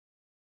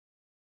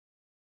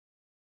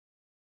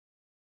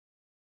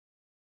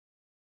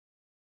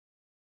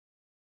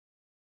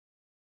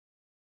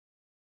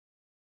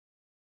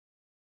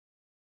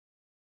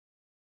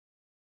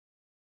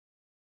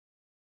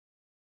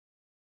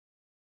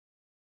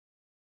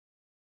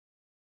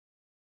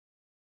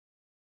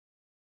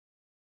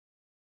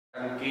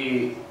की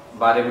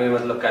बारे में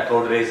मतलब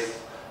कैथोड रेस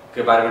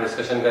के बारे में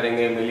डिस्कशन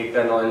करेंगे,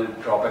 मिलिकन ऑयल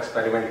ड्रॉप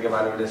एक्सपेरिमेंट के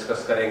बारे में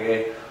डिस्कस करेंगे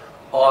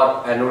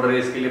और एनोड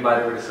रेस के लिए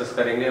बारे में डिस्कस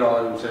करेंगे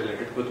और उनसे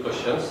रिलेटेड कुछ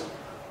क्वेश्चंस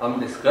हम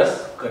डिस्कस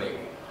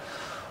करेंगे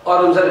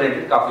और उनसे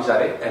रिलेटेड काफी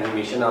सारे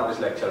एनिमेशन आप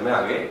इस लेक्चर में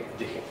आगे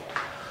देखेंगे।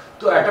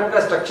 तो एटम का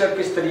स्ट्रक्चर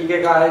किस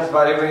तरीके का है इस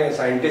बारे में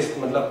साइंटिस्ट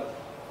मतलब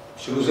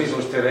शुरू से ही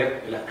सोचते रहे।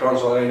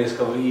 इलेक्ट्रॉन्स वगैरह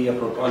डिस्कवरी या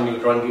प्रोटॉन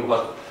न्यूट्रॉन की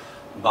बहुत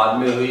बाद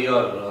में हुई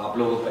और आप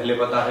लोगों को पहले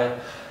पता है,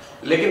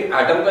 लेकिन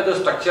एटम का जो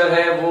स्ट्रक्चर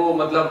है वो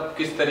मतलब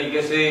किस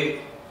तरीके से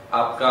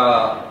आपका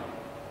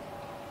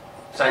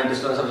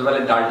साइंटिस्टों ने सबसे पहले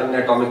डाल्टन ने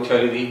एटॉमिक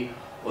थ्योरी दी,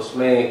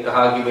 उसमें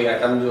कहा कि भाई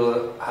एटम जो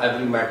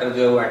एवरी मैटर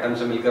जो है वो एटम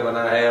से मिलकर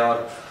बना है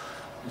और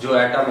जो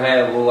एटम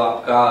है वो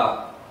आपका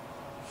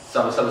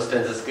सब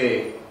सब्सटेंसेस के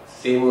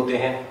सेम होते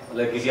हैं,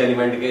 मतलब किसी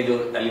एलिमेंट के जो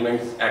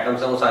एलिमेंट्स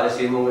एटम्स हैं वो सारे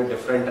सेम होंगे,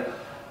 डिफरेंट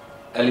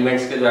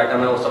एलिमेंट्स के जो एटम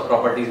है वो सब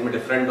प्रॉपर्टीज में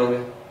डिफरेंट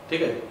होंगे,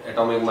 ठीक है,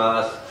 एटॉमिक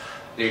मास,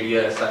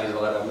 रेडियस, साइज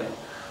वगैरह में।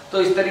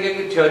 तो इस तरीके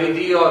की थ्योरी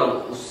थी और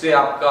उससे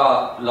आपका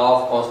लॉ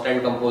ऑफ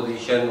कांस्टेंट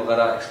कंपोजिशन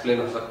वगैरह एक्सप्लेन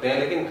हो सकते हैं,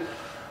 लेकिन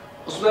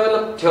उसमें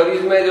मतलब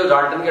थ्योरीज में जो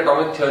डाल्टन की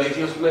एटॉमिक थ्योरी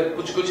थी उसमें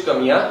कुछ कुछ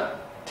कमियां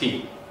थी,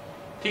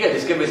 ठीक है,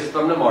 जिसके बेसिस पर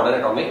हमने मॉडर्न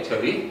एटॉमिक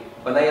थ्योरी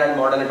बनाई। आज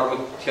मॉडर्न एटॉमिक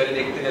थ्योरी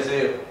देखते जैसे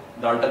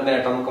डाल्टन ने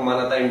एटॉम को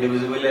माना था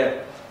इंडिविजिबल है,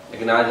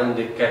 लेकिन आज हम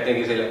कहते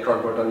हैं कि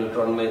इलेक्ट्रॉन प्रोटॉन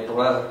न्यूट्रॉन में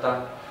तोड़ा सकता।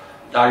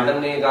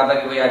 डाल्टन ने कहा था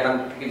कि भाई एटम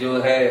की जो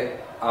है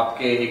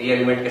आपके एक ही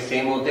एलिमेंट के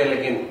सेम होते हैं,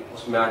 लेकिन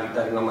उसमें आज की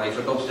तारीख में हम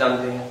आइसोटोप्स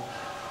जानते हैं।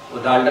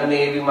 तो डाल्टन ने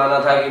ये भी माना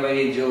था कि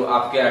भाई जो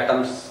आपके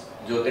एटम्स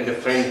जो होते हैं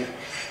डिफरेंट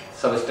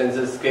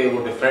सब्सटेंसेस के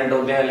वो डिफरेंट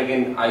होते हैं,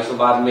 लेकिन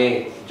आइसोबार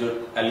में जो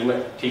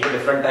एलिमेंट ठीक है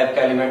डिफरेंट टाइप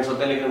के एलिमेंट्स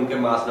होते हैं लेकिन उनके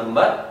मास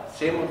नंबर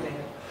सेम होते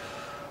हैं।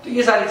 तो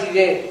ये सारी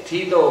चीजें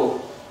थी। तो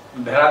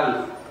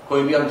बहरहाल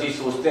कोई भी हम चीज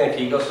सोचते हैं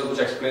ठीक है उससे कुछ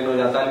एक्सप्लेन हो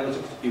जाता है, लेकिन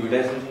कुछ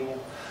एविडेंस नहीं चाहिए।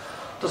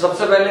 तो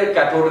सबसे पहले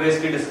कैथोड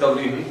रेस की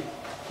डिस्कवरी हुई,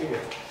 ठीक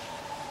है।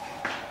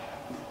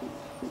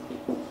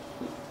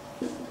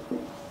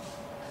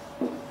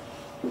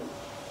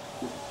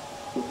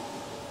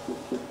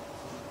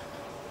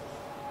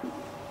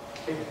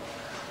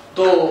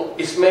 तो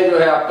इसमें जो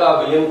है आपका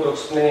विलियम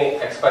क्रुक्स ने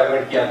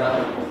एक्सपेरिमेंट किया था,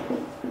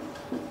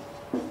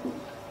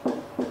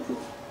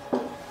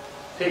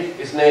 ठीक।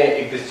 इसने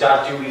एक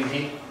डिस्चार्ज ट्यूब ली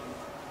थी,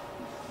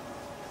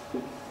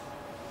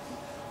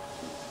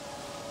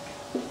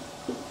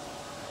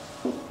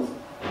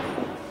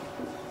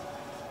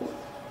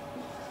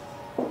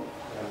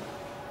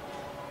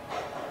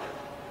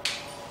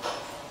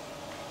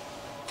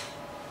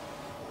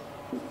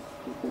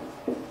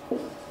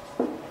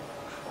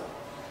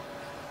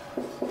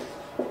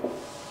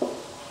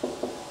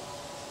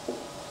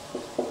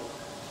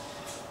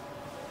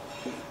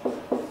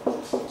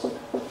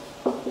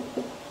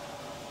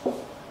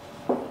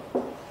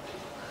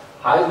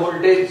 हाई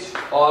वोल्टेज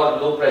और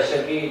लो प्रेशर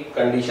की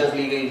कंडीशंस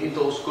ली गई थी,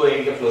 तो उसको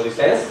एक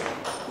फ्लोरेसेंस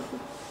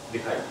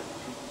दिखाई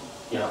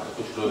दी, यहाँ पे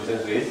कुछ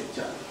फ्लोरेसेंस रेज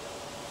जा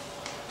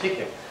रही, ठीक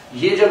है।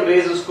 ये जब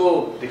रेज उसको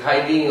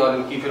दिखाई दी और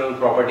इनकी फिर उन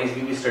प्रॉपर्टीज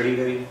की भी स्टडी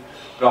करी।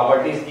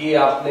 प्रॉपर्टीज की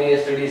आपने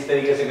स्टडी इस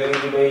तरीके से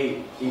करी कि भाई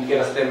इनके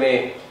रास्ते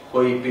में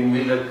कोई पिन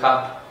व्हील रखा,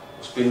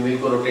 उस पिन व्हील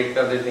को रोटेट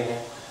कर देते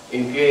हैं।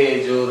 इनके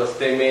जो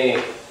रास्ते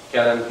में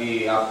क्या नाम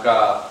की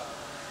आपका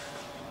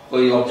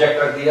कोई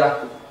ऑब्जेक्ट रख दिया,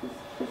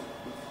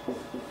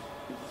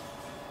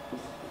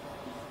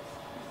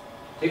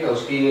 ठीक है,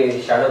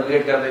 उसकी शैडो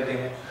क्रिएट कर देते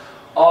हैं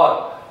और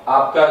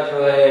आपका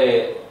जो है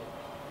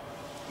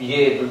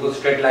ये बिल्कुल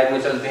स्ट्रेट लाइन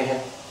में चलते हैं,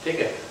 ठीक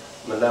है,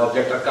 मतलब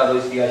ऑब्जेक्ट रखा तो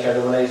इसकी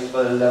शैडो बनाई, इस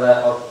पर लगा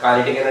और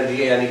काइनेटिक एनर्जी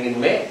है यानी कि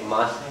इनमें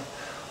मास है।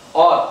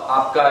 और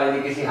आपका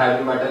यदि किसी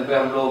हैवी मेटल पे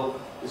हम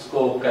लोग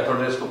इसको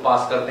कैथोड रेस को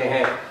पास करते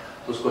हैं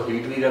तो उसको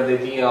हीट भी कर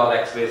देती है और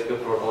एक्स रेस के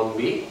प्रोटॉन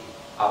भी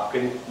आपके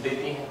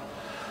देती है।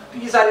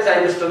 तो ये सारी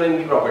साइंटिस्टों ने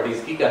इनकी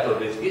प्रॉपर्टीज की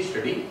कैथोड रेस की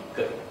स्टडी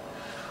करी।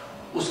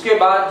 उसके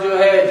बाद जो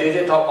है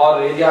जे.जे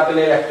और ये आप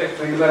इलेक्ट्रिक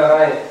फील्ड में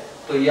लगाए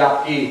तो ये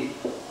आपकी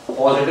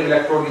पॉजिटिव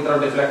इलेक्ट्रोड की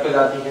तरफ डिफ्लेक्ट हो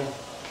जाती है,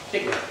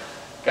 ठीक है,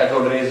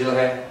 कैथोड रेज जो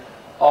है।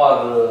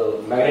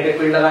 और मैग्नेटिक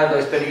फील्ड लगाएं तो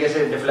इस तरीके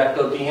से डिफ्लेक्ट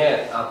होती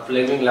हैं। आप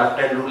फ्लेमिंग लेफ्ट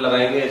हैंड रूल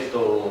लगाएंगे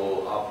तो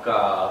आपका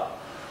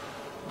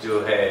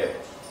जो है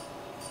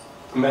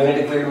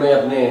मैग्नेटिक फील्ड में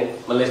अपने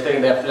मतलब इस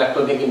तरीके डिफ्लेक्ट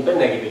होती है कि इन पे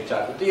नेगेटिव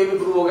चार्ज, तो ये भी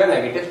प्रूव हो गया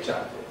नेगेटिव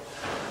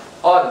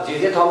चार्ज। और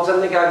जे.जे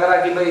थॉमसन ने क्या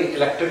करा कि भाई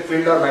इलेक्ट्रिक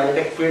फील्ड और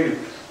मैग्नेटिक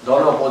फील्ड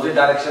दोनों अपोजिट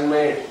डायरेक्शन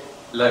में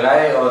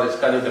लगाए और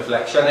इसका जो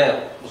डिफ्लेक्शन है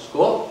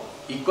उसको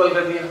इक्वल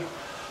कर दिया,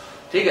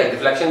 ठीक है,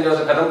 डिफ्लेक्शन जो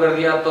है खत्म कर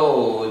दिया। तो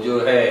जो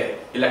है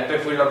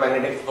इलेक्ट्रिक फील्ड और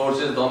मैग्नेटिक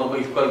फोर्सेस दोनों को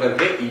इक्वल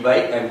करके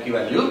E/m की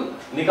वैल्यू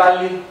निकाल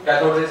ली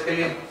कैथोड रेस के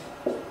लिए।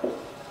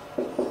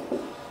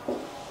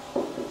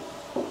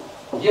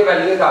 ये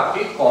वैल्यू है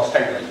आपकी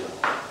कांस्टेंट वैल्यू,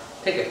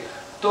 ठीक है।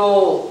 तो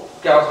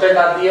कांस्टेंट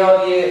आती है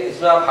और ये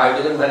इसमें आप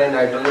हाइड्रोजन भरे,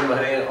 नाइट्रोजन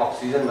भरे,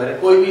 ऑक्सीजन भरे,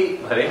 कोई भी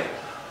भरे,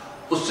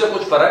 उससे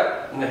कुछ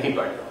फर्क नहीं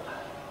पड़ने वाला,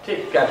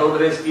 ठीक। कैथोड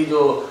रेस की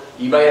जो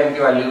E/m की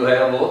वैल्यू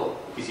है वो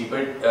किसी पे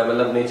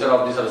मतलब नेचर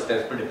ऑफ द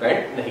सब्सटेंस पे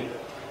डिपेंड नहीं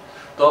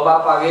करती। तो अब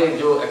आप आगे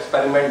जो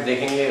एक्सपेरिमेंट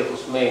देखेंगे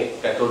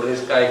उसमें कैथोड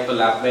रेज का एक तो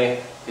लैब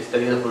में किस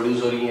तरीके से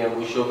प्रोड्यूस हो रही है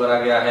वो शो करा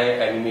गया है,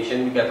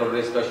 एनिमेशन भी कैथोड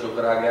रेज का शो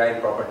करा गया है,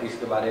 प्रॉपर्टीज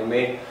के बारे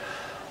में,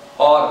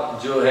 और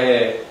जो है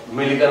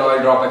मिलिकन ऑयल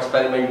ड्रॉप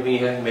एक्सपेरिमेंट भी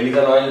है।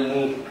 मिलिकन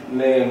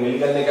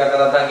ने क्या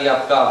करा था कि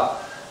आपका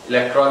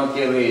इलेक्ट्रॉन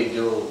के वे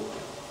जो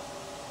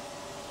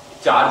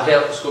चार्ज है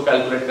उसको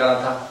कैलकुलेट करा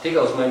था, ठीक है।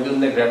 उसमें भी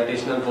उन्होंने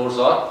ग्रेविटेशनल फोर्स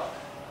और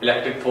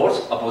इलेक्ट्रिक फोर्स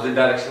अपोजिट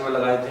डायरेक्शन में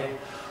लगाए थे,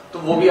 तो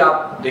वो भी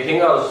आप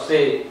देखेंगे। और उससे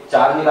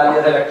चार्ज निकाल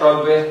लिया था इलेक्ट्रॉन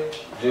पे,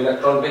 जो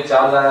इलेक्ट्रॉन पे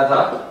चार्ज आया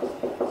था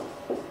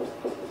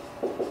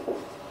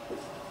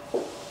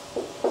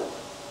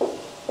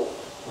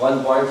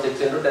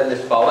 1.6 into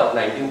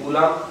 10⁻19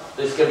 कूलम।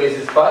 तो इसके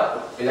बेसिस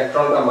पर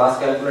इलेक्ट्रॉन का मास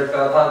कैलकुलेट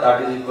करा था, that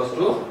is equal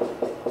to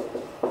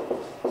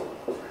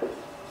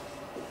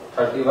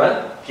 31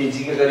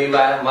 kg के करीब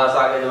आया मास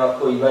आ गया। जब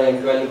आपको ई बाई एम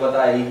की वैल्यू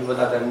पता है, ई की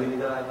पता है, एम भी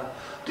निकल आएगा।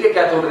 तो ये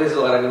कैथोड रेज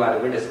वगैरह के बारे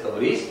में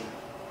डिस्कवरीज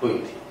हुई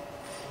थी।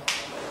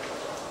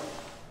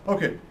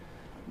 Okay,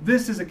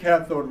 this is a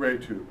cathode ray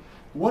tube.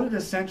 What it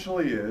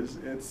essentially is,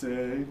 it's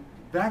a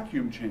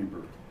vacuum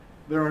chamber.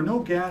 There are no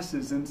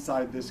gases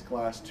inside this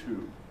glass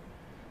tube.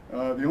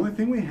 The only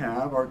thing we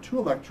have are two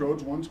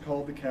electrodes, one's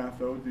called the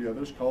cathode, the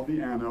other's called the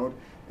anode,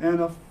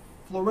 and a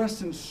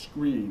fluorescent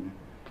screen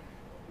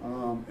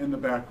in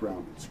the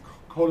background. It's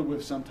coated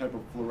with some type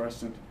of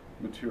fluorescent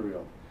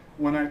material.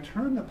 When I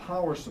turn the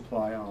power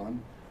supply on,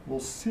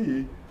 we'll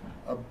see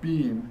a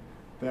beam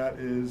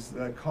that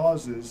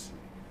causes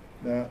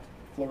that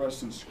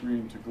fluorescent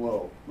screen to glow.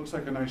 Looks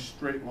like a nice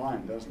straight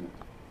line, doesn't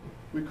it?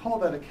 We call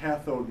that a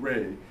cathode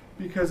ray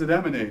because it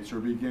emanates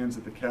or begins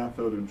at the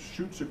cathode and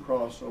shoots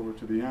across over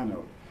to the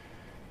anode.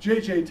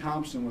 J.J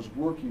Thomson was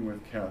working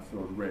with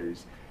cathode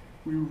rays.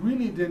 We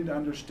really didn't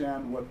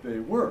understand what they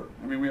were.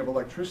 I mean, we have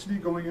electricity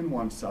going in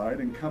one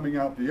side and coming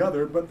out the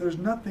other, but there's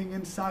nothing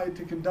inside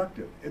to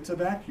conduct it. It's a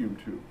vacuum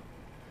tube.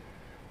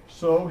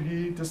 So he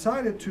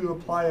decided to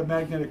apply a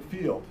magnetic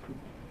field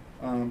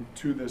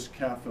to this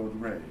cathode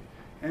ray.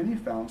 And he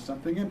found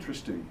something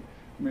interesting.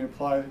 Let me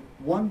apply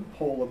one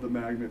pole of the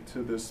magnet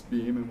to this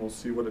beam and we'll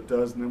see what it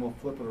does, and then we'll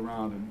flip it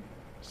around and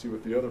see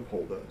what the other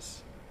pole does.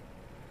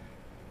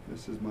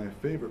 This is my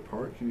favorite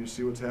part. Can you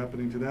see what's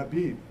happening to that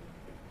beam?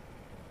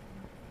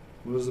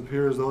 What does it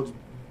appear as though it's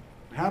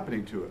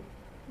happening to it?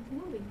 It's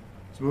moving.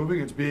 It's moving.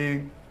 It's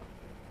being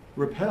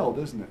repelled,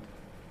 isn't it,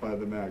 by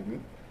the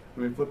magnet?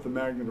 When we flip the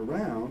magnet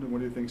around, and what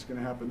do you think is going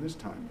to happen this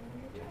time?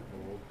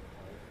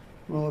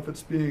 Well, if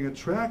it's being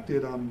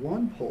attracted on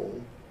one pole,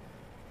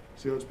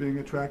 see how it's being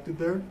attracted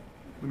there?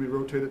 Let me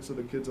rotate it so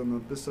the kids on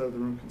this side of the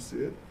room can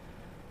see it.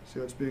 See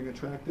how it's being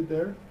attracted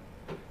there?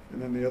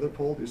 And then the other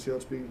pole, do you see how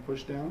it's being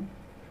pushed down?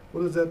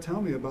 What does that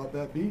tell me about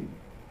that beam?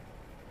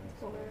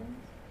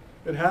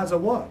 It has a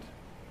what?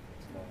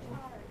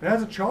 It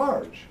has a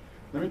charge.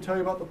 Let me tell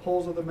you about the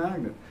poles of the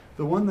magnet.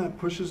 The one that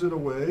pushes it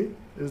away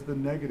is the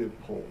negative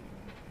pole.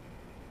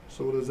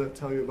 So what does that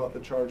tell you about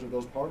the charge of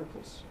those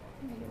particles?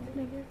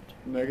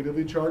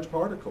 Negatively charged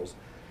particles.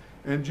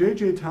 And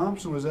J.J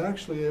Thomson was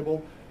actually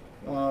able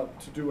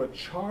to do a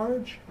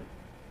charge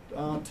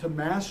to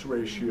mass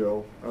ratio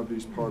of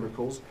these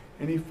particles,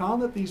 and he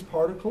found that these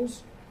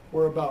particles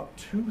were about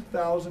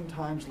 2,000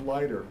 times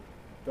lighter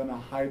than a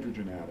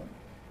hydrogen atom.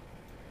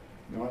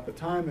 Now at the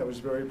time that was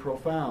very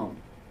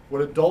profound. What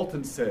did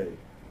Dalton say?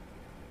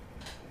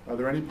 Are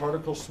there any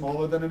particles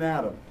smaller than an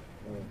atom?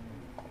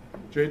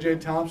 J.J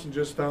Thomson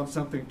just found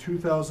something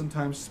 2,000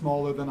 times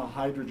smaller than a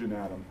hydrogen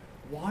atom.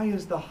 Why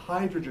is the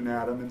hydrogen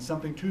atom and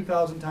something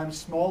 2,000 times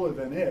smaller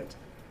than it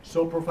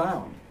so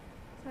profound?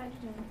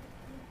 Hydrogen.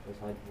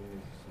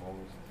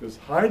 Because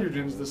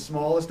hydrogen is the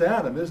smallest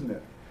atom, isn't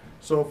it?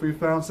 So if we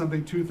found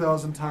something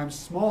 2,000 times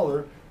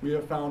smaller, we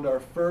have found our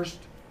first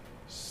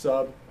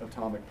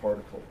subatomic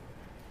particle.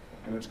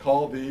 And it's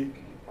called the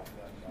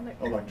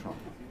electron.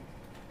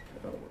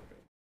 That'll work.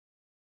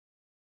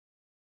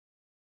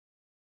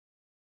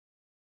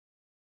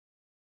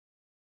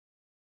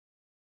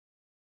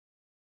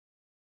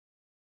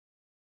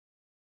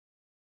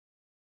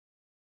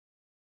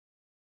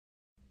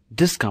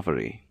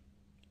 Discovery.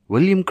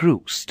 William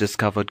Crookes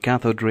discovered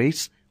cathode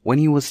rays when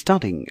he was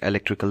studying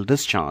electrical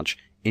discharge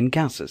in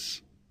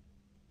gases,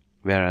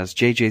 whereas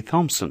J.J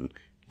Thomson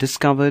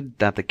discovered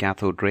that the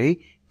cathode ray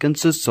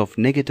consists of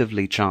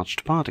negatively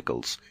charged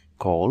particles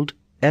called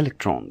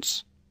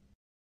electrons.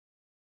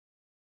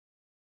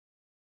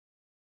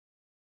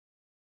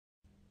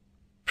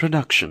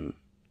 Production.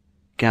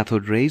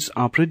 Cathode rays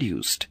are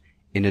produced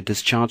in a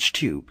discharge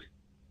tube.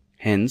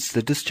 Hence,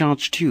 the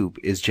discharge tube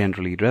is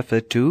generally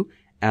referred to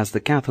as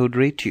the cathode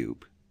ray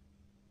tube.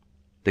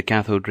 The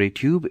cathode ray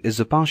tube is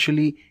a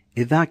partially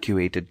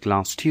evacuated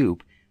glass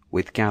tube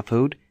with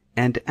cathode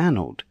and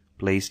anode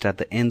placed at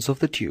the ends of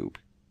the tube.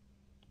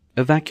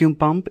 A vacuum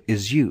pump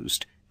is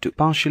used to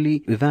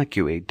partially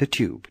evacuate the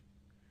tube.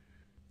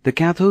 The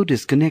cathode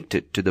is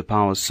connected to the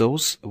power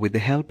source with the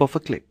help of a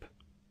clip.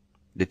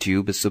 The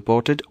tube is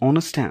supported on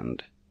a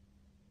stand.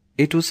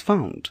 It was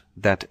found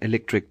that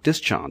electric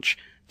discharge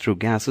through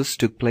gases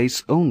took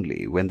place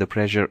only when the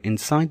pressure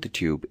inside the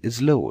tube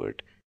is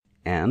lowered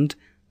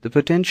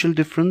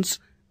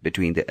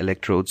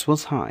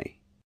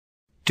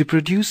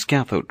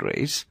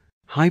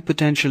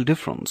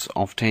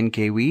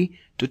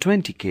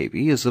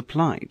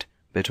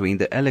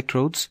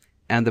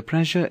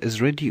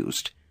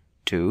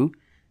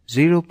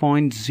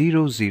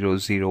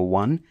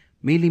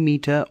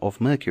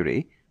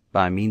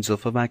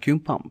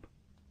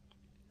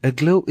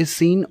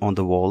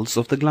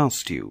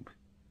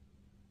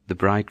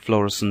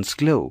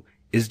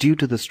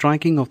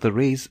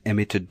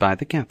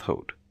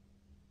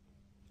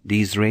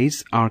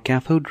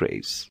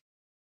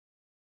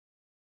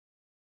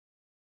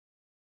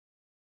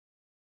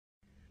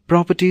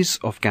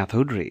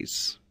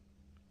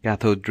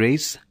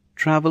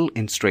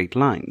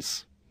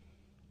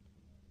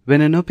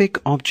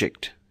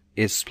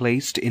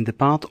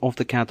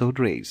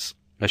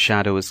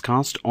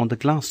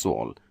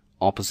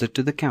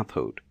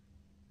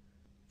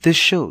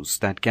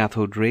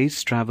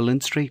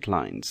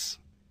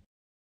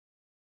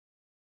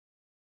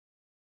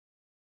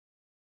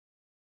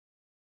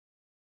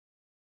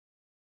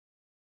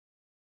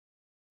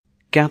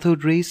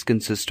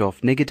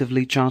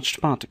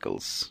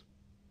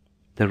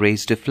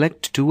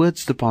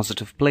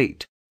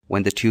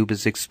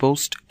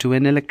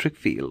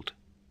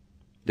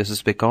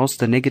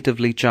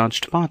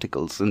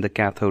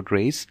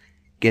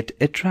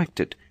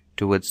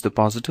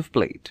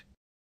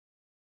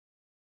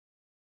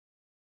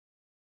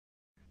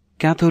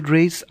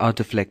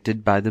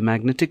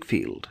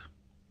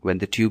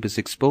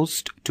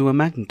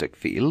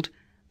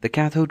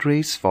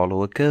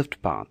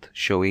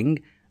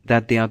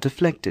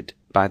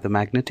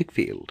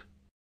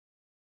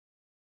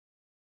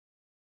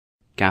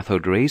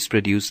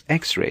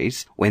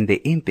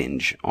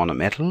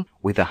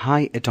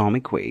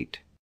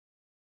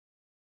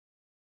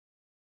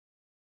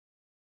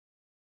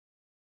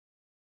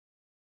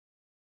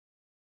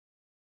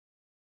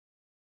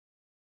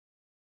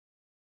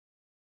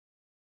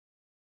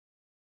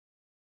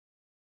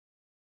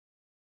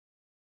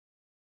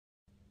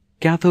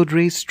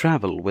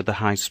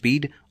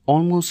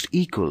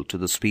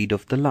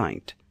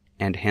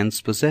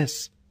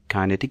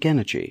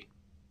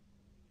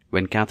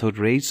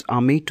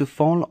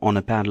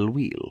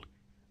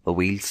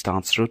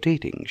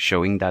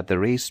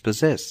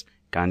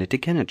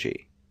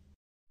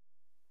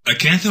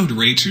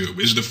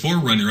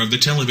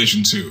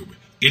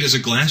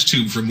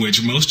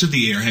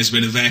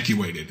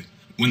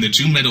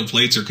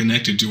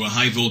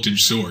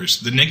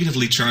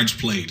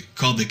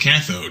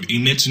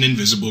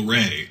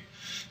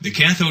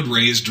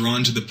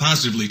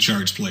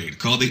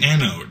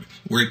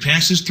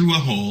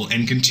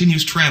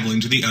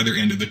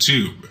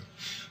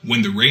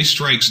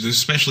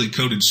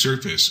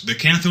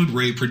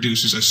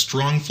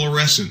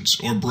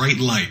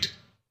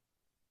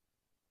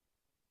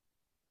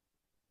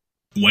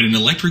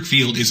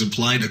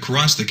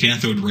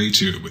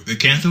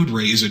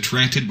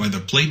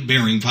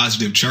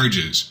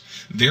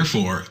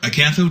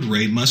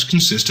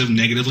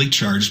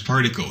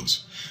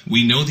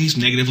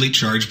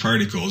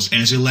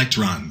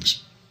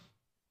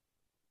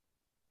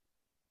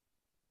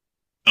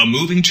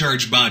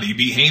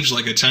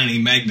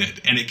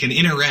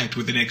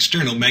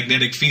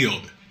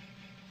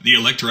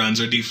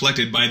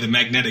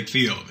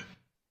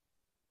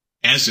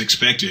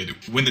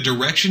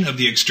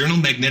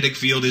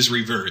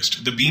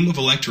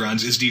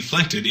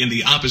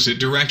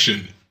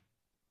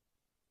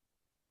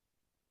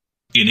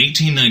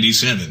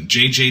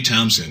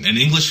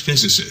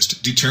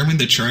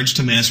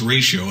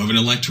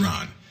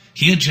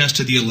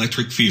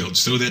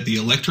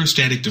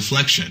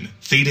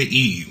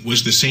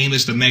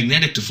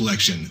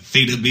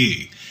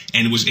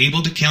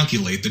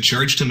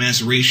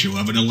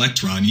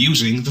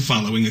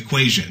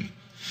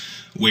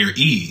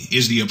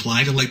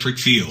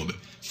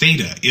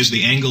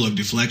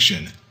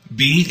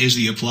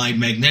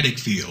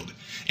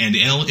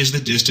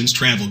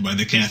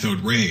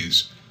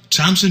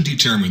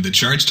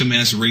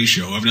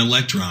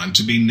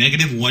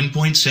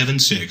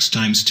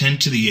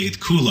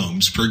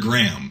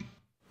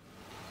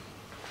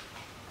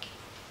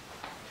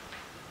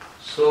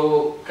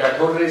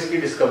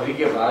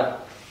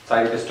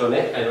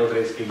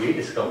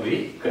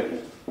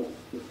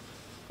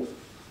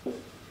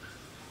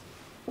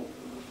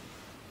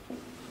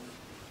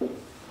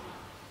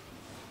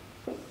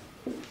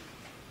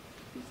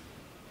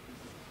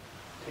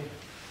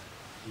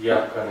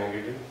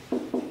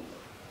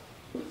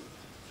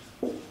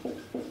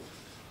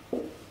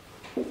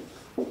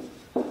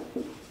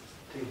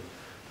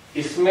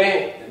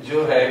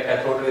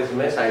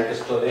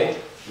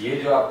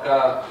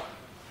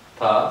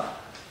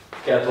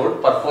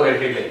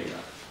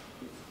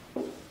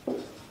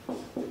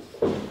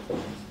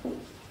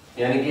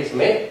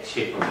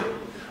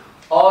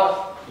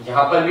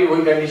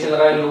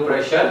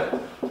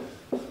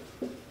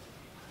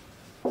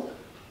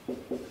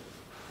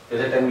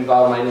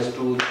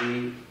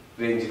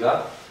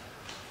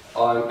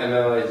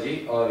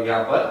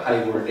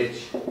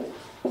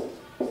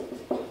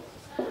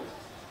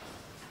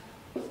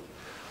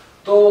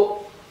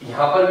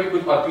यहाँ पर भी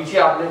कुछ, और पीछे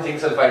आपने zinc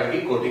sulphide की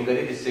coating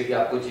करी जिससे कि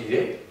आपको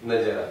चीजें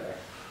नजर आ जाए।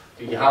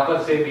 तो यहाँ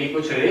पर से भी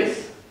कुछ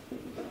रेस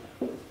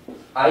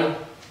आई,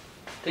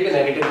 ठीक है,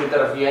 नेगेटिव की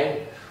तरफ ही आई,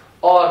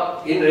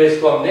 और इन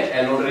रेस को हमने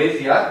एनोड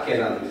रेस या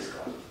कैनल रेस कहा।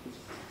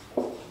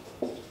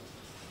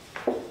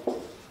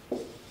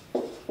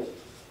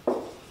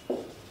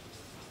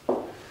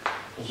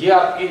 ये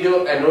आपकी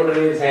जो एनोड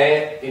रेज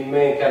हैं,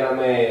 इनमें क्या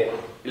नाम है,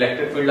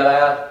 इलेक्ट्रिक फील्ड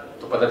लगाया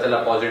तो पता चला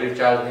पॉजिटिव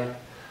चार्ज है,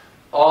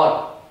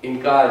 और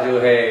इनका जो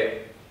है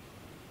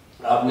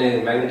आपने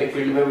मैग्नेटिक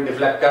फील्ड में भी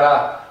डिफ्लेक्ट करा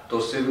तो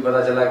उससे भी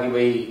पता चला कि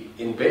भाई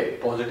इन पे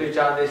पॉजिटिव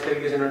चार्ज है, इस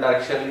तरीके से इन्होंने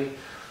डायरेक्शन ली।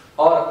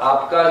 और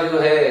आपका जो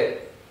है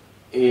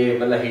ये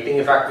मतलब हीटिंग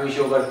इफेक्ट भी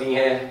शो करती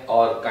है,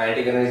 और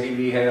काइनेटिक एनर्जी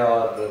भी है,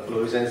 और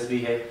फ्लोरेसेंस भी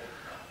है।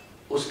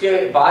 उसके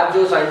बाद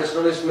जो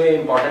साइंटिस्टों ने इसमें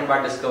इंपॉर्टेंट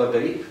बात डिस्कवर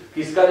करी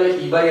कि इसका जो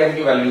E/M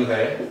की वैल्यू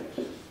है,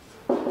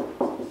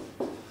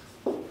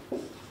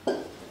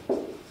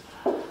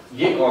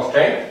 ये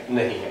कांस्टेंट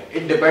नहीं है।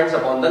 It depends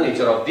upon the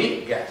nature of the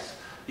gas.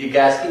 ये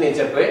गैस की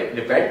नेचर पे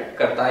डिपेंड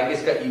करता है कि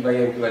इसका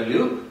E/M की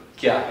वैल्यू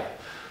क्या है।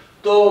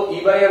 तो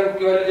E/M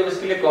की वैल्यू जब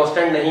इसके लिए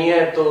कांस्टेंट नहीं है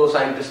तो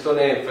साइंटिस्टों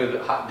ने फिर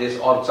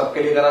और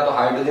सबके लिए करा, तो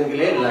हाइड्रोजन के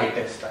लिए लाइट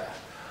टेस्ट आया,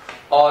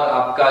 और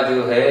आपका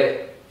जो है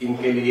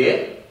इनके लिए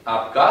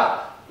आपका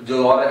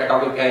जो और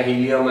एटॉमिक है,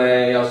 हीलियम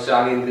है या उससे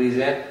आगे इंक्रीज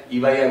है,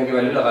 E/M की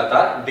वैल्यू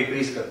लगातार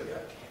डिक्रीज करती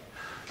जाती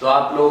है। तो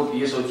आप लोग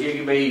ये सोचिए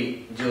कि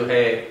भाई जो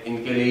है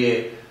इनके लिए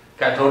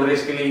कैथोड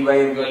रेस के लिए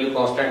E/M की वैल्यू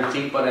कांस्टेंट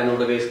थी, पर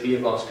एनोड रेस की ये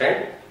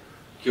कांस्टेंट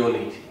क्यों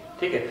नहीं थी,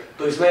 ठीक है।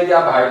 तो इसमें यदि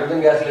आप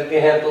हाइड्रोजन गैस लेते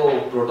हैं तो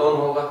प्रोटॉन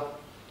होगा,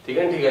 ठीक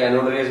है, ठीक है,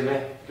 एनोड रेस में,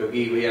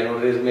 क्योंकि भाई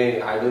एनोड रेस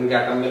में हाइड्रोजन के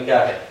एटम में क्या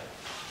है,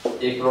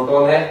 एक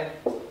प्रोटॉन है,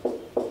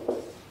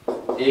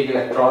 एक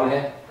इलेक्ट्रॉन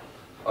है,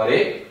 और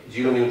एक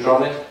 0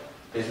 न्यूट्रॉन है।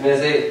 इसमें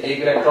से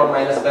एक इलेक्ट्रॉन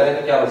माइनस करें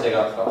तो क्या बचेगा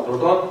आपका,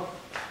 प्रोटॉन,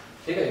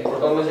 ठीक है,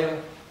 प्रोटॉन बचेगा।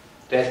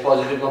 तो एच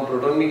पॉजिटिव को हम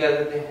प्रोटॉन भी कह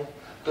देते हैं।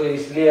 तो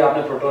इसलिए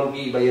आपने प्रोटॉन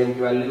की E/M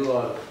की वैल्यू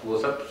और वो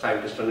सब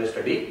साइंटिस्टों ने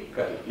स्टडी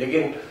करी।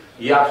 लेकिन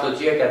ये आप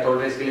सोचिए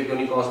कैथोड रेस के लिए क्यों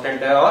नहीं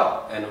कांस्टेंट है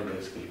और एनोड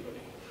रेस के लिए क्यों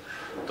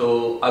नहीं।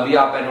 तो अभी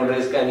आप एनोड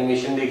रेस का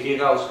एनिमेशन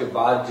देखिएगा, उसके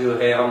बाद जो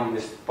है हम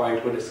इस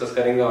पॉइंट को डिस्कस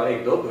करेंगे और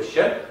एक दो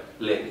क्वेश्चन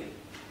लेंगे।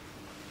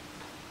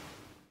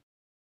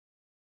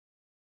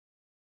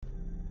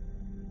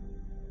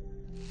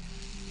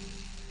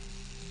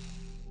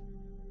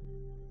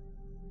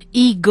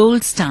 E.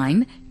 Goldstein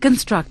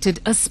constructed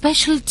a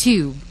special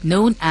tube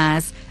known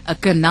as a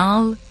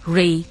canal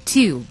ray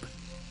tube.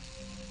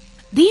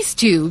 These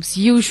tubes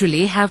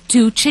usually have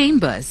two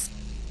chambers,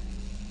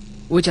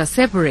 which are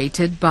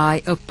separated by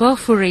a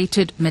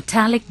perforated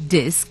metallic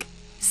disc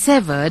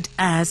severed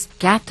as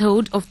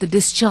cathode of the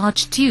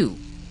discharge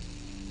tube.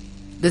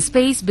 The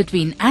space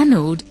between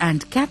anode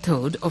and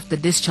cathode of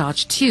the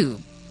discharge tube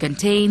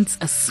contains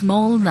a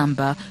small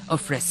number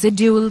of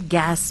residual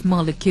gas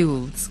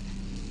molecules.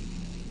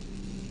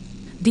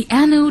 The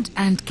anode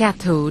and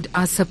cathode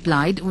are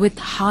supplied with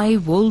high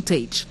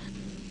voltage.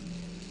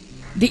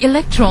 The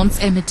electrons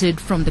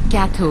emitted from the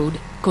cathode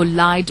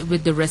collide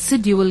with the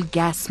residual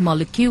gas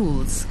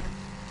molecules.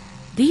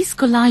 These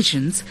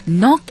collisions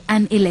knock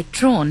an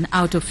electron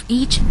out of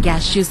each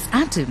gaseous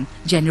atom,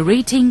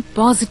 generating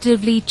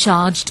positively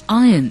charged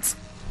ions,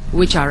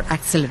 which are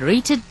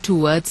accelerated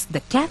towards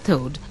the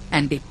cathode,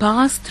 and they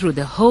pass through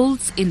the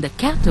holes in the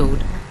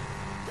cathode,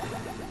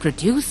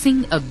 producing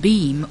a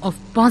beam of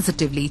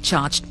positively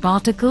charged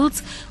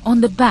particles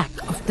on the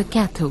back of the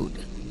cathode.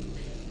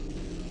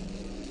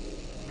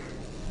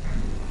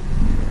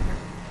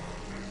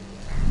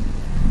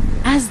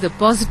 As the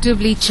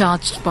positively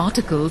charged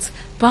particles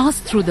pass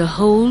through the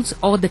holes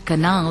or the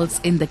canals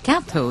in the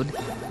cathode,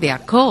 they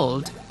are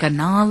called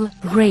canal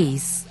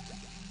rays.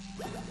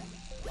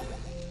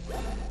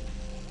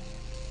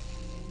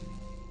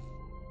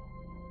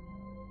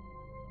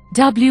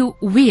 W.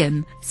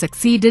 Wien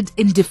succeeded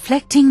in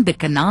deflecting the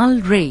canal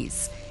rays.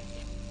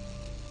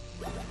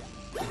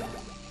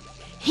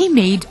 He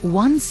made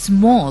one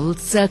small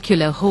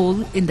circular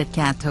hole in the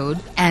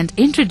cathode and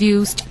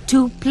introduced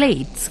two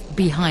plates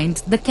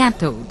behind the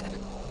cathode.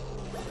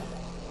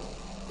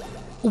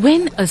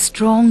 When a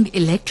strong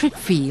electric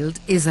field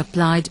is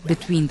applied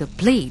between the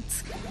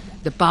plates,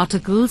 the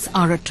particles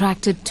are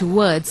attracted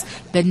towards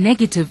the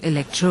negative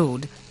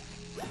electrode,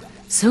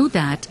 so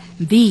that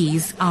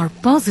these are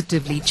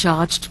positively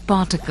charged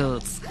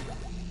particles.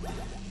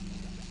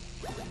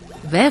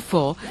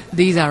 Therefore,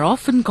 these are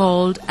often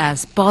called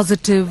as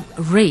positive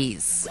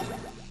rays.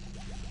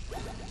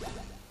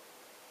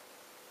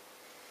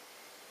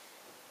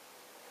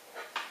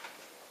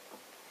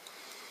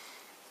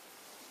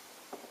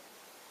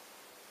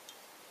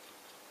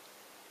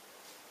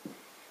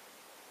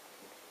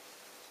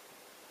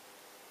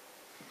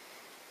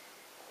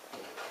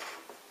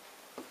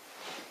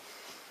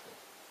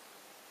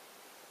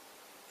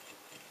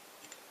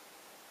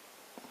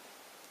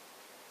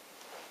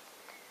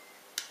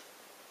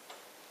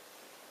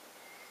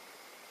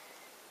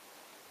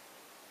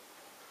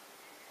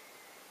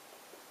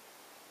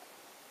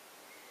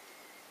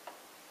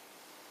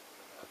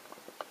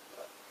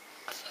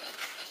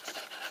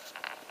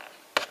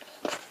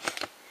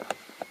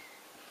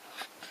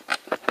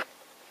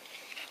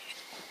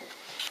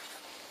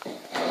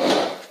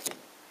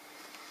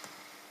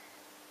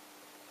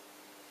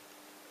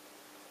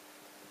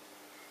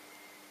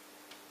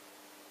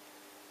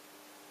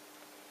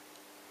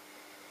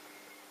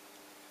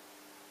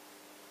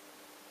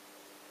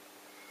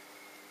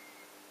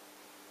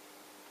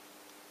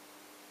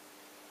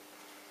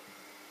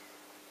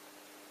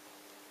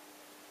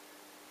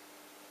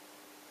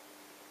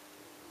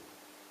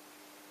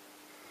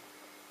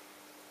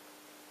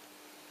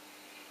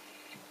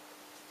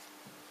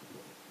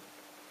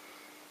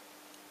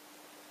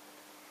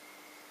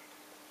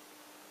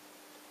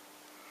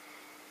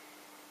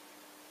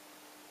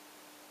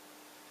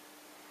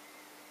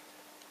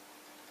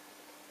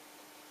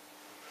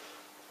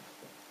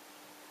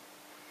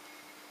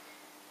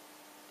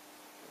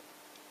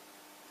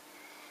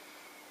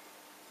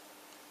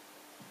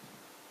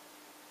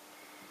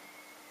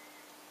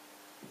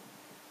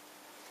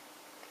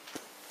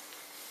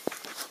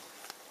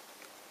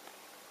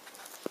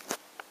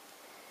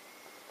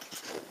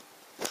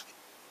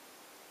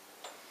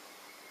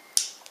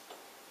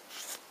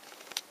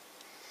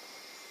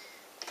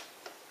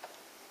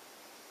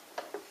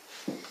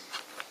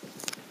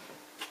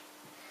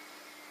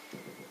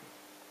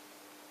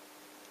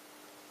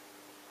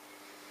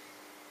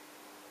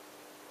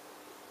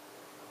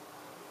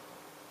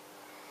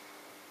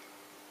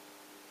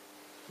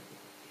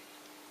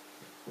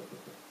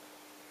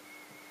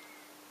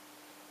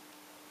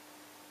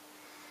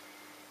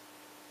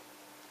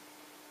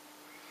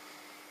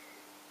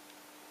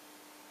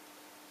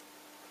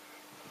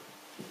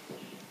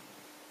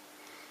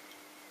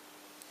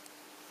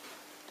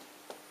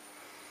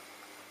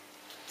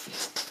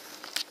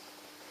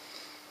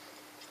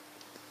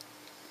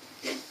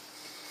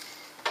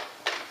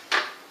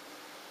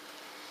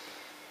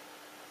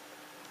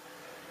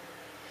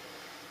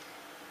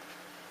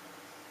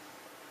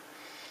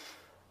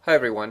 Hi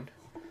everyone.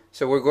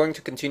 So we're going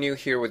to continue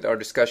here with our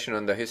discussion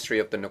on the history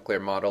of the nuclear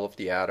model of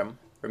the atom.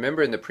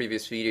 Remember in the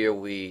previous video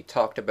we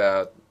talked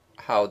about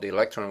how the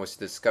electron was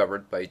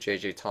discovered by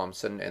J.J.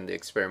 Thomson and the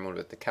experiment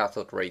with the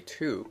cathode ray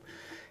tube.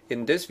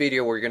 In this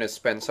video we're going to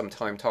spend some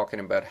time talking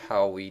about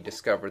how we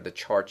discovered the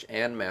charge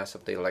and mass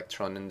of the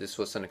electron, and this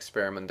was an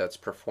experiment that's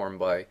performed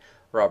by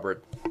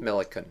Robert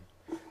Millikan.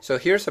 So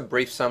here's a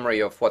brief summary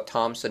of what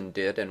Thomson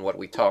did and what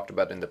we talked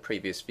about in the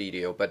previous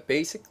video. But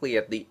basically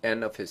at the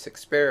end of his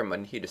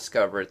experiment he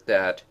discovered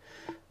that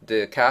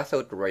the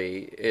cathode ray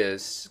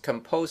is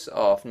composed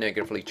of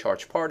negatively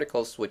charged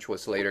particles, which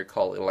was later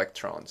called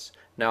electrons.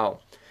 Now,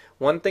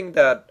 one thing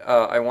that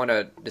I want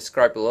to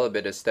describe a little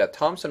bit is that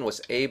Thomson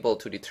was able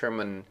to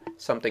determine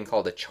something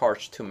called the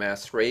charge to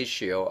mass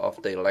ratio of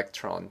the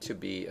electron to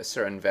be a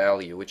certain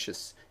value, which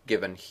is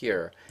given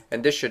here.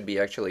 And this should be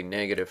actually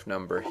negative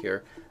number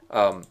here.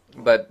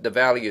 But the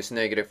value is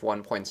negative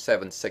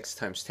 1.76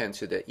 times 10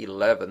 to the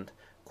 11th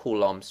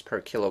coulombs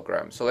per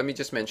kilogram. So let me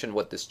just mention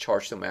what this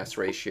charge to mass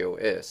ratio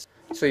is.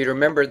 So you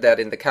remember that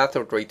in the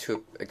cathode ray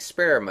tube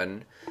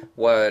experiment,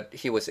 what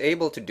he was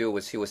able to do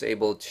was he was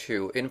able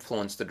to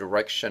influence the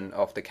direction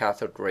of the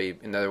cathode ray,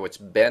 in other words,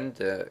 bend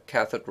the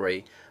cathode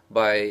ray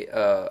by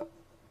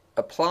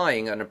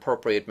applying an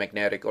appropriate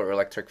magnetic or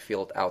electric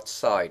field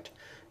outside.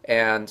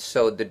 And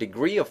so the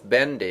degree of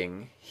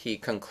bending, he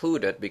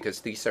concluded, because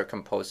these are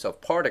composed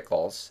of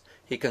particles,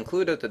 he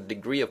concluded the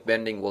degree of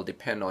bending will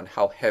depend on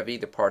how heavy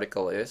the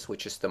particle is,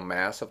 which is the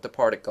mass of the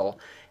particle,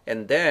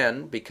 and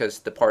then because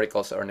the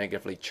particles are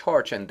negatively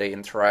charged and they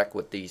interact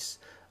with these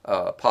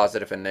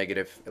positive and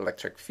negative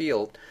electric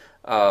field,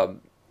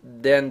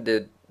 then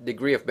the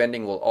degree of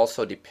bending will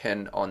also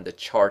depend on the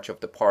charge of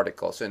the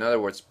particle. So in other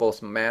words,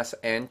 both mass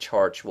and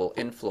charge will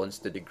influence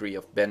the degree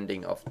of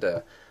bending of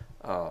the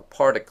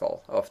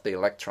particle, of the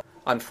electron.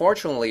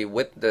 Unfortunately,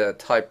 with the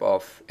type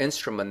of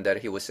instrument that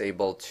he was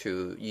able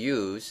to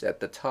use at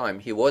the time,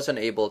 he wasn't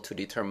able to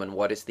determine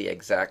what is the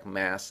exact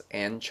mass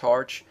and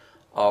charge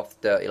of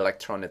the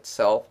electron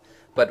itself.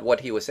 But what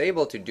he was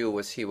able to do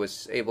was he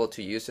was able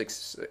to use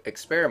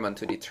experiment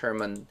to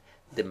determine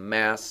the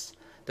mass,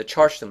 the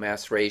charge to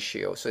mass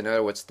ratio. So in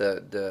other words,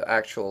 the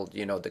actual,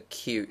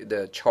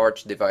 the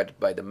charge divided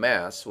by the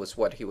mass was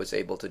what he was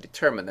able to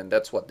determine, and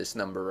that's what this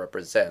number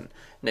represents,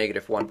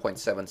 negative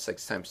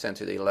 1.76 times 10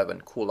 to the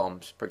 11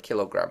 coulombs per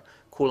kilogram.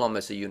 Coulomb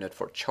is a unit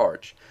for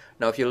charge.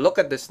 Now if you look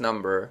at this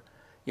number,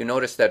 you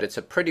notice that it's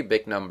a pretty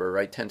big number,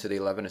 right? 10 to the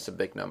 11 is a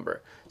big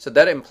number. So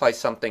that implies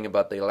something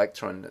about the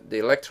electron. The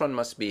electron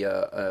must be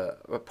a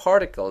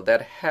particle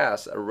that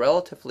has a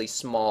relatively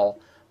small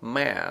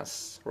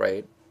mass,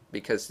 right?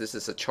 Because this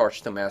is a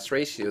charge to mass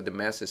ratio, the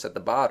mass is at the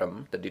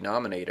bottom, the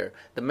denominator.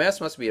 The mass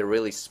must be a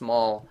really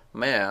small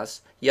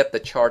mass, yet the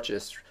charge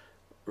is,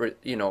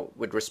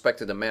 with respect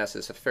to the mass,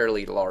 is a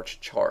fairly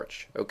large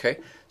charge, okay?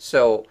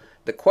 So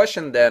the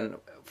question then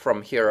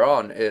from here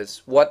on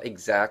is, what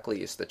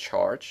exactly is the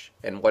charge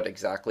and what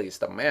exactly is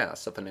the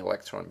mass of an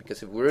electron?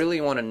 Because if we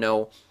really want to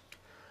know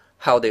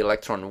how the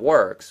electron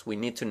works, we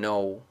need to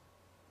know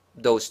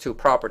those two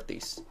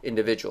properties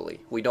individually.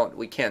 We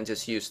can't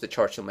just use the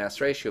charge to mass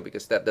ratio,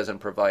 because that doesn't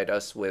provide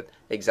us with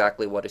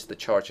exactly what is the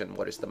charge and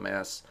what is the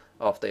mass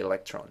of the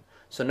electron.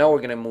 So now we're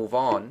going to move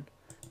on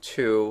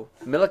to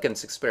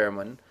Millikan's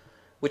experiment,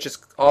 which is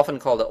often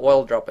called the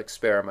oil drop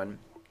experiment.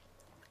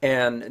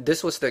 And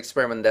this was the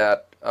experiment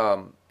that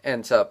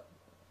ends up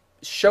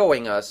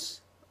showing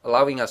us,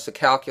 allowing us to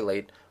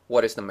calculate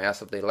what is the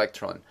mass of the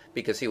electron,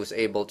 because he was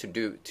able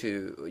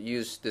to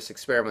use this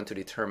experiment to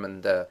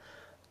determine the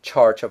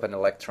charge of an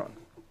electron.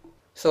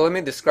 So let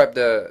me describe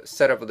the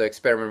setup of the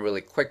experiment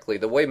really quickly.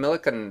 The way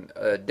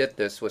Millikan did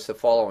this was the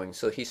following.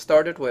 So he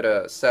started with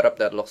a setup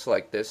that looks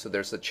like this. So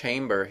there's a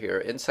chamber here.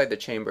 Inside the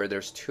chamber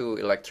there's two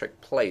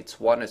electric plates.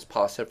 One is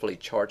positively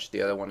charged,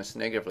 the other one is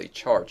negatively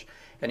charged.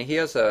 And he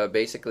has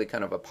basically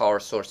kind of a power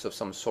source of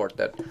some sort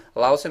that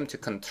allows him to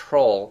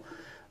control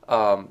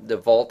the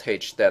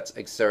voltage that's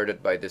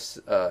exerted by this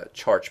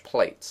charge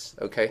plates.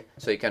 Okay,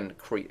 so he can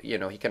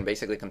he can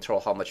basically control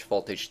how much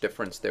voltage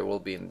difference there will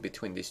be in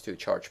between these two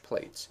charge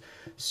plates.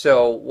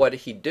 So what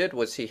he did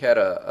was he had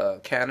a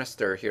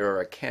canister here,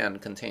 or a can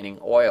containing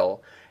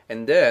oil,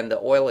 and then the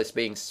oil is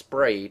being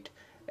sprayed,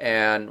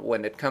 and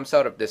when it comes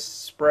out of this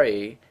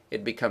spray,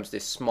 it becomes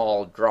these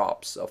small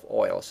drops of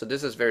oil. So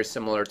this is very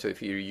similar to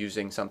if you're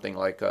using something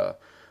like a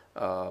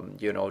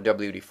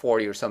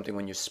WD-40 or something,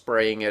 when you're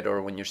spraying it,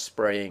 or when you're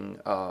spraying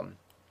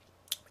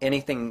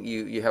anything,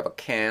 you have a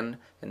can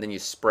and then you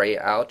spray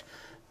out,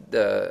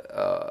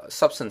 the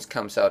substance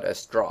comes out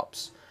as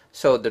drops.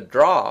 So the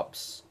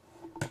drops,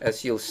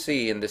 as you'll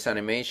see in this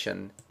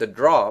animation, the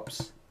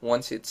drops,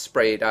 once it's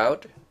sprayed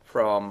out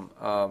from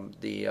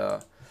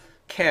the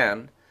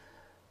can,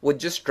 would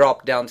just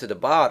drop down to the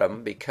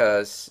bottom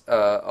because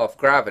of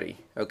gravity.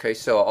 Okay,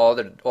 so all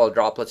the oil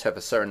droplets have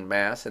a certain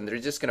mass, and they're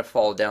just going to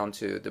fall down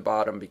to the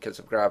bottom because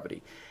of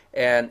gravity.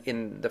 And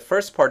in the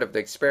first part of the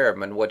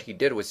experiment, what he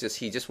did was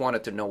he just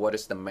wanted to know what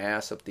is the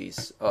mass of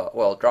these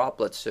oil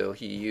droplets. So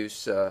he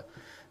used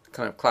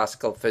kind of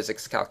classical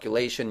physics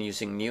calculation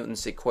using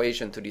Newton's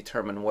equation to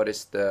determine what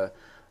is the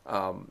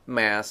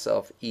mass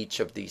of each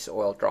of these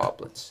oil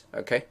droplets.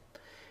 Okay,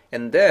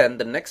 and then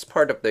the next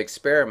part of the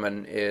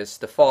experiment is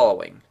the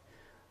following.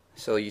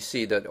 So you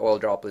see that oil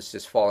droplets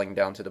just falling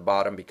down to the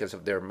bottom because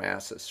of their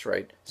masses,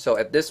 right? So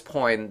at this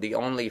point, the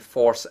only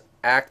force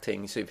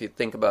acting, so if you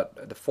think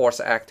about the force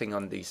acting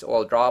on these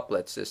oil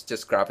droplets, is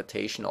just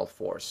gravitational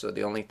force. So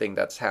the only thing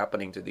that's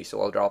happening to these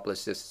oil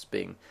droplets is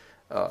being,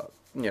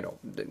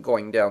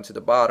 going down to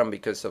the bottom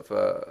because of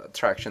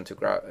attraction to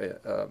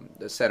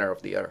the center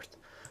of the Earth.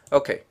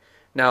 Okay,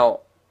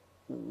 now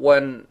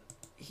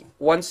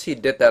once he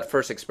did that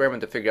first experiment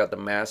to figure out the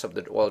mass of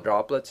the oil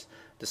droplets,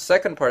 the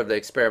second part of the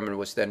experiment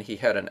was then he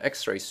had an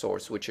X-ray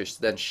source which is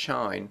then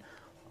shine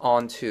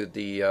onto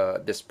the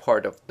this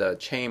part of the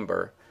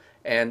chamber,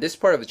 and this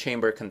part of the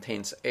chamber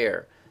contains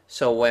air.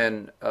 So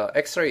when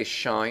X-rays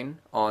shine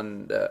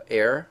on the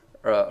air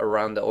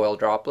around the oil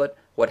droplet,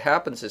 what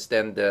happens is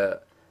then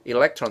the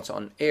electrons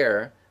on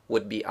air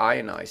would be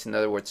ionized. In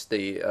other words,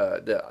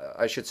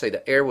 I should say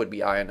the air would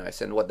be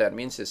ionized, and what that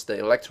means is the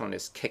electron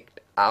is kicked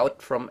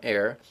out from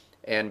air,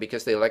 and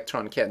because the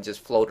electron can't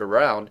just float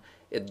around,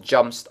 it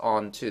jumps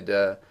onto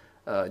the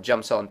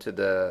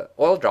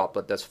oil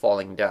droplet that's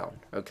falling down.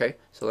 Okay,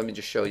 so let me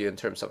just show you in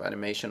terms of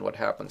animation what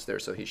happens there.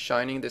 So he's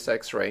shining this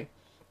X-ray,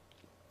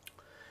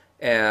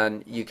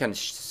 and you can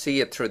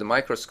see it through the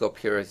microscope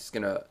here. It's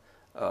gonna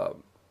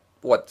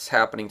what's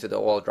happening to the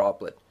oil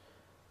droplet.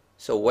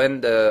 So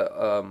when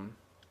the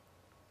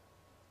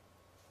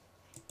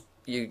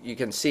you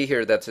can see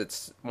here that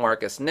it's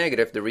marked as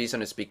negative. The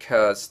reason is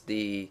because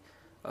the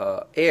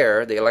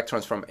the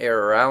electrons from air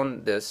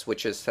around this,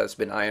 which has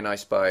been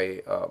ionized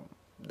by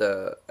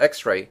the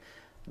X-ray,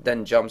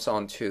 then jumps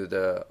onto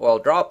the oil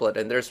droplet,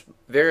 and there's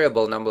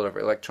variable number of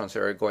electrons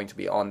that are going to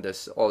be on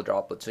this oil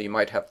droplet. So you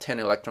might have 10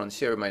 electrons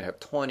here, you might have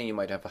 20, you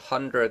might have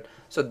 100.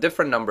 So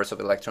different numbers of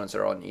electrons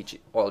are on each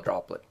oil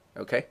droplet.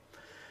 Okay.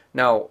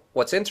 Now,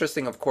 what's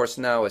interesting, of course,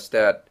 now is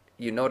that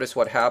you notice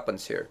what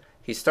happens here.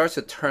 He starts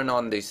to turn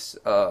on this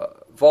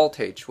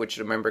voltage, which,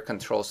 remember,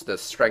 controls the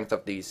strength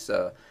of these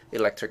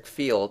electric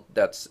field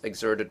that's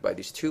exerted by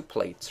these two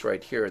plates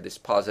right here, these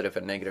positive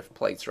and negative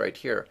plates right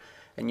here.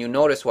 And you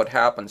notice what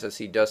happens as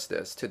he does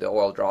this to the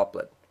oil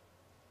droplet.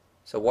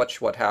 So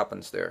watch what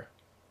happens there.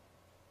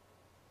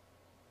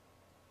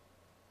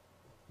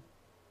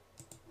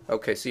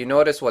 Okay, so you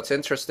notice what's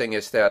interesting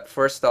is that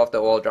first off the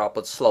oil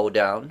droplets slow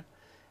down,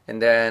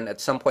 and then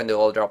at some point the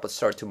oil droplets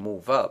start to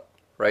move up,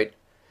 right?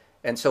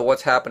 And so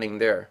what's happening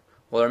there?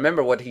 Well,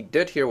 remember what he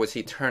did here was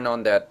he turned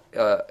on that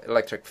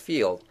electric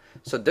field.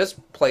 So this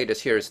plate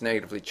is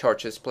negatively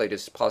charged, this plate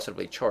is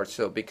positively charged.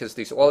 So because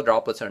these oil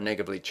droplets are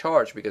negatively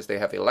charged because they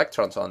have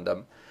electrons on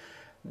them,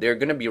 they're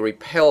going to be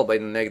repelled by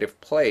the negative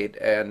plate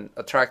and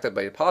attracted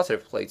by the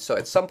positive plate. So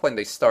at some point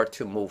they start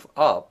to move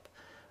up,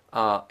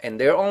 and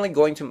they're only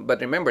going to,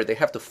 but remember they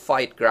have to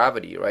fight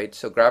gravity, right?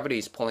 So gravity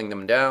is pulling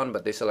them down,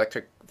 but this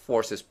electric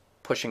force is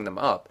pushing them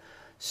up.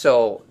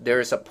 So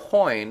there's a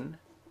point,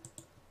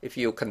 if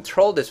you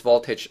control this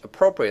voltage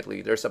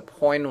appropriately, there's a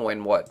point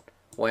when what?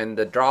 When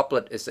the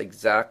droplet is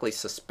exactly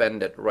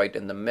suspended right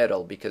in the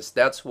middle, because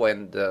that's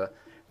when the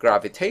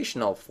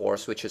gravitational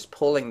force, which is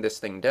pulling this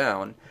thing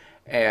down,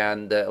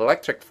 and the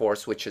electric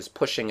force, which is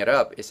pushing it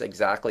up, is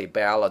exactly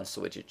balanced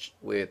with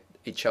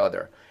each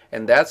other.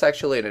 And that's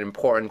actually an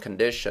important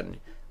condition.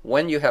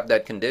 When you have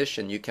that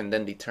condition, you can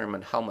then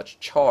determine how much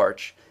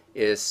charge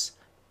is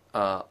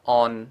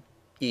on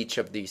each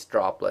of these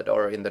droplet,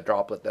 or in the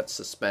droplet that's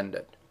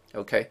suspended.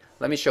 Okay,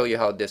 let me show you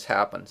how this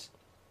happens.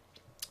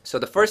 So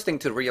the first thing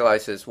to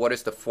realize is, what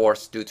is the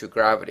force due to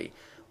gravity?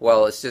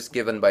 Well, it's just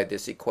given by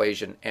this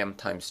equation, m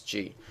times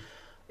g.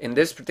 In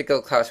this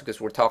particular class, because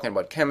we're talking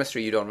about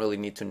chemistry, you don't really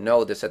need to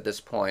know this at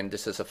this point.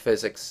 This is a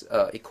physics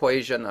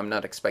equation. I'm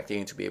not expecting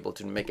you to be able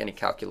to make any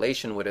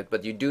calculation with it,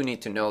 but you do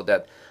need to know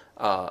that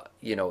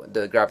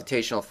the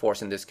gravitational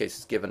force in this case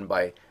is given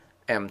by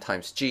m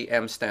times g.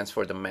 M stands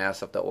for the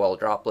mass of the oil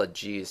droplet.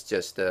 G is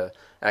just the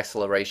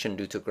acceleration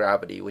due to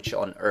gravity, which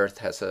on Earth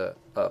has a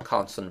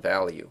constant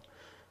value.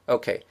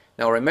 Okay,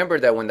 now remember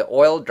that when the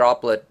oil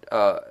droplet,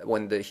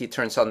 he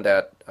turns on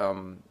that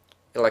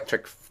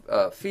electric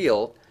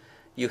field,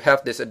 you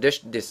have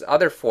this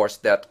other force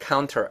that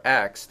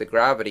counteracts the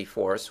gravity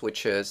force,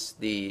 which is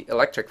the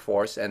electric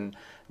force, and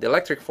the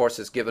electric force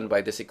is given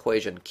by this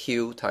equation,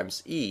 Q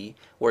times E,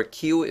 where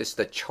Q is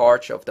the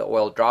charge of the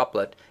oil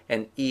droplet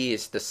and E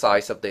is the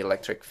size of the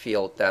electric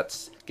field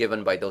that's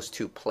given by those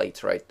two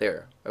plates right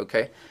there.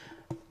 Okay,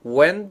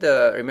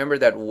 remember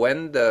that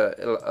when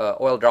the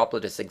oil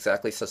droplet is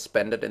exactly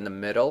suspended in the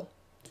middle,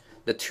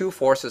 the two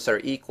forces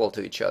are equal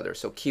to each other.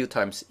 So Q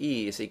times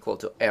E is equal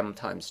to m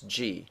times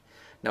g.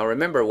 Now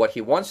remember, what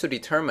he wants to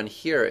determine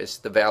here is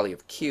the value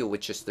of Q,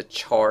 which is the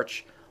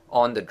charge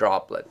on the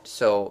droplet.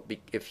 So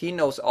if he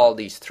knows all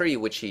these three,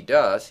 which he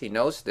does, he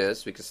knows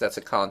this because that's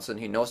a constant.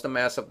 He knows the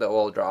mass of the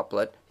oil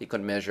droplet. He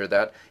could measure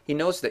that. He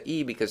knows the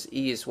E because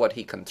E is what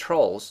he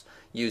controls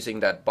using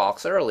that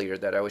box earlier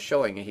that I was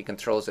showing you. He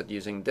controls it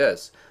using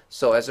this.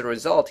 So as a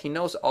result, he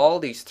knows all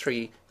these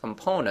three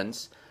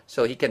components,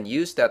 so he can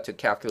use that to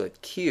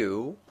calculate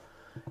Q.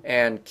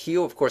 And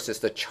Q, of course, is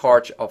the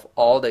charge of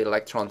all the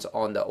electrons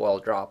on the oil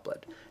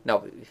droplet.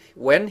 Now,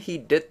 when he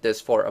did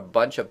this for a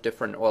bunch of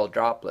different oil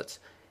droplets,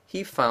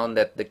 he found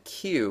that the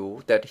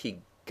Q that he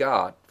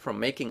got from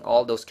making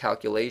all those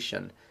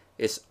calculations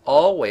is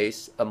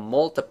always a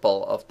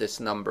multiple of this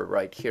number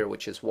right here,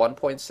 which is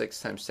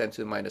 1.6 times 10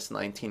 to the minus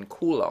 19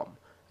 coulomb.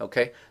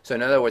 Okay, so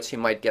in other words, he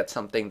might get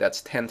something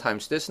that's 10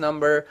 times this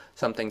number,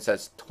 something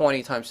that's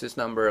 20 times this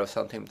number, or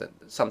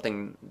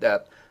something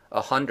that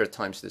 100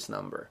 times this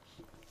number.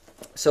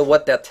 So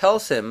what that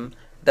tells him,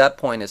 that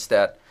point, is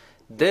that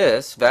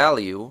this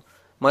value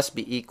must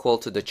be equal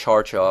to the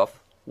charge of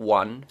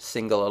one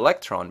single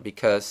electron,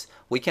 because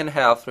we can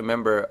have,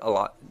 remember, a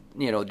lot,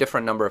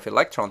 different number of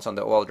electrons on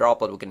the oil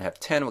droplet. We can have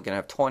 10, we can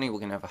have 20, we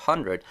can have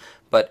 100,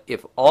 but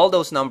if all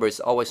those numbers is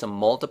always a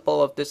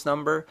multiple of this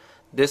number,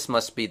 this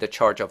must be the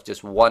charge of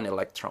just one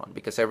electron,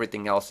 because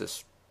everything else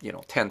is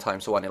 10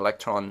 times one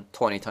electron,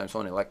 20 times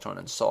one electron,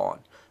 and so on.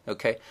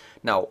 Okay,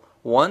 now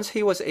once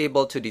he was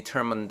able to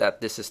determine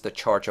that this is the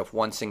charge of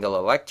one single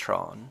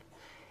electron,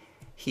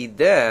 he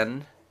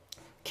then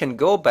can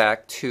go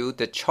back to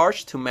the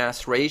charge to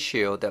mass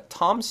ratio that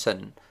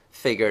Thomson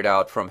figured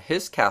out from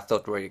his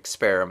cathode ray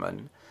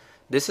experiment.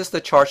 This is the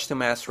charge to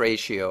mass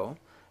ratio,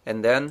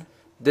 and then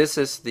this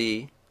is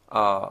the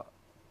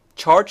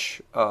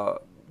charge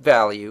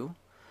value,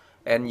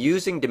 and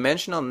using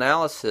dimensional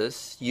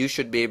analysis you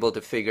should be able to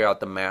figure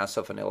out the mass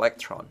of an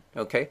electron.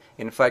 Okay,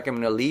 in fact, I'm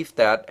going to leave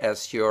that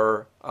as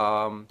your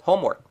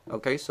homework.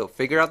 Okay, so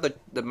figure out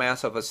the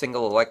mass of a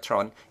single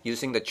electron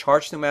using the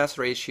charge to mass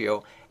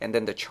ratio and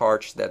then the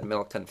charge that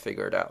Milton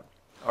figured out.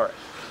 All right.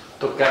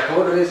 तो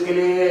cathode rays के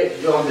लिए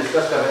जो हम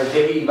discuss कर रहे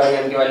थे कि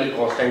E/m की वैल्यू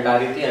कांस्टेंट आ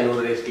रही थी,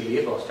 एनोड रेज के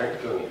लिए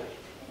कांस्टेंट क्यों नहीं आई?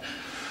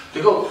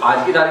 देखो,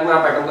 आज की तारीख में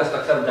आप एटम का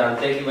स्ट्रक्चर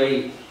जानते हैं कि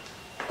भाई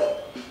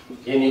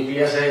ये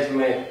न्यूक्लियस है,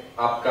 इसमें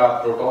आपका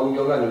प्रोटॉन भी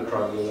होगा,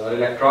 न्यूट्रॉन भी होगा, और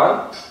इलेक्ट्रॉन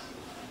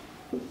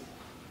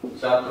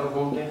चारों तरफ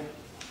घूमते हैं।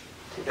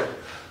 ठीक है,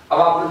 अब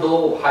आपने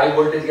दो हाई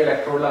वोल्टेज के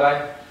इलेक्ट्रोड लगाए,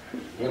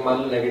 ये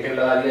मान लो नेगेटिव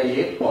लगा दिया,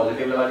 ये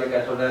पॉजिटिव लगा दिया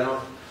कैथोड एनोड,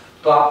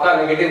 तो आपका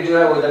नेगेटिव जो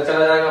है वो इधर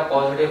चला जाएगा,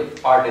 पॉजिटिव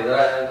पार्ट इधर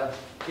आ जाएगा।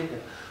 ठीक है,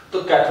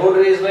 तो कैथोड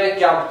रेज में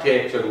क्या थे?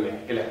 एक्चुअल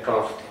में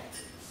इलेक्ट्रॉन्स थे।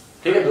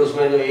 ठीक है, तो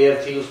उसमें जो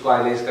एयर थी उसको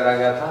आयनाइज करा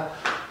गया था,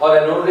 और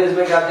एनोड रेज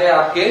में क्या थे?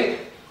 आपके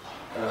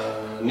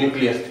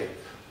न्यूक्लियस थे।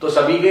 तो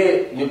सभी के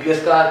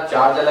न्यूक्लियस का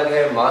चार्ज अलग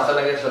है, मास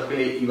अलग है, सबके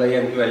लिए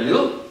E/m की वैल्यू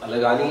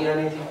अलग आनी ही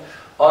आनी थी,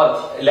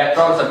 और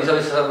इलेक्ट्रॉन सभी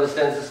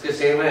सबस्टेंसेस के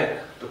सेम है,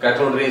 तो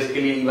कैथोड रेज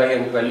के लिए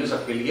E/m की वैल्यू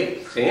सबके लिए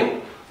सेम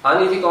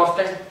आनी थी,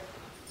 कांस्टेंट।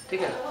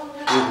 ठीक है,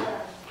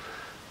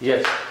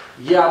 यस,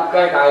 ये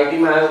आपका एक आईआईटी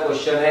में आया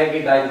क्वेश्चन है कि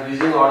the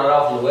increasing order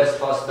of lowest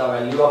first the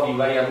value of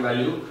E/m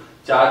value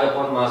charge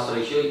upon mass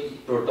ratio,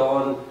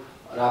 proton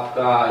और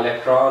आपका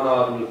इलेक्ट्रॉन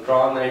और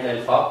न्यूट्रॉन एंड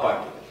अल्फा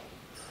पार्टिकल।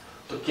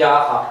 तो क्या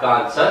आपका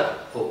आंसर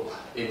होगा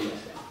इनमें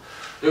से?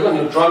 देखो,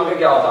 न्यूट्रॉन में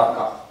क्या होता है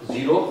आपका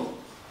 0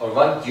 और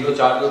 1, 0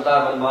 चार्ज होता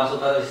है, 1 मास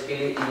होता है, इसके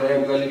लिए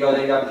E/m की वैल्यू क्या हो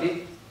जाएगी आपकी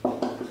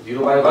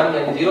 0/1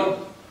 यानी 0।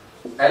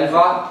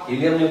 अल्फा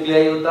हीलियम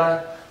न्यूक्लियाई होता है।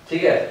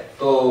 ठीक है,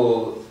 तो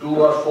 2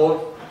 और 4,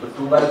 तो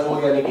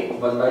 2/4 यानी कि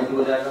 1/2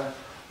 हो जाएगा।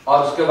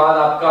 और उसके बाद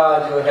आपका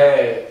जो है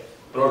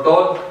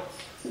प्रोटॉन,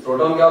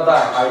 प्रोटॉन क्या होता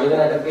है?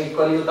 हाइड्रोजन एटम के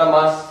इक्वल ही होता है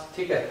मास।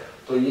 ठीक है,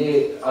 तो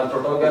ये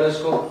प्रोटॉन क्या है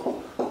इसको,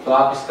 तो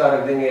आप इसका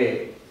रख देंगे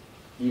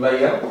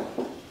E/m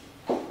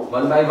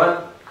 1/1।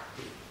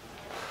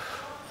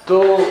 तो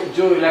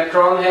जो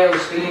इलेक्ट्रॉन है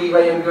उसके लिए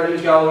E/m की वैल्यू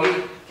क्या होगी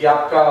कि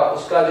आपका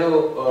उसका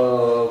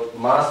जो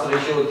मास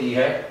रेशियो होती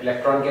है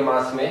इलेक्ट्रॉन के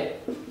मास में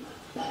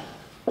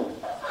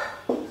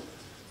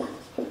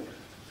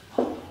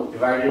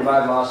divided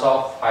by mass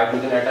of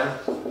hydrogen atom,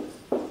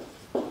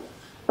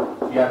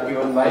 ये आपकी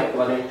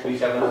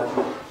 1/1837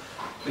 आती है।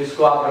 तो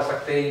इसको आप रख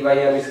सकते हैं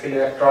E/m इसके लिए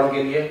इलेक्ट्रॉन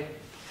के लिए,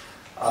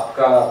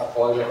 आपका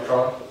फॉर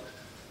इलेक्ट्रॉन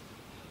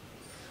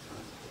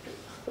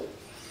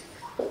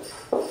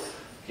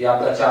कि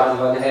आपका चार्ज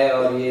 1 है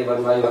और ये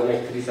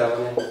 1/1837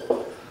 है।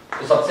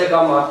 तो सबसे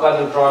कम आपका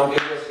न्यूट्रॉन के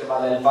लिए, उसके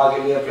बाद अल्फा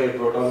के लिए, फिर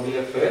प्रोटॉन के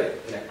लिए, फिर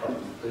इलेक्ट्रॉन।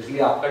 तो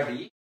इसलिए आपका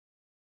डी।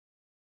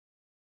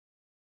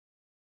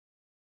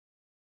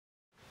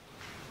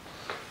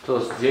 तो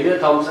जे.जे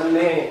थॉमसन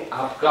ने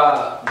आपका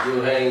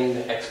जो है इन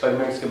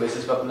एक्सपेरिमेंट्स के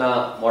बेसिस पर अपना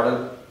मॉडल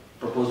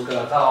प्रपोज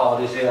करा था,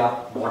 और इसे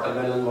आप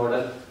वाटरमेलन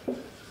मॉडल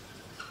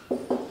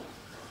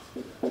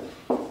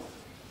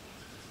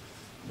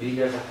भी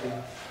कह सकते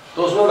हैं।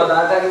 तो उसमें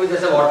बताया था कि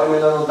जैसे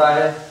वाटरमेलन होता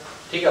है,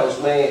 ठीक है,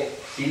 उसमें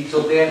सीड्स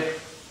होते हैं,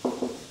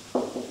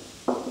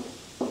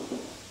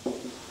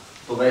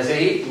 तो वैसे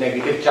ही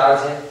नेगेटिव चार्ज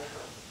है,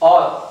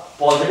 और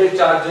पॉजिटिव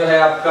चार्ज जो है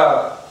आपका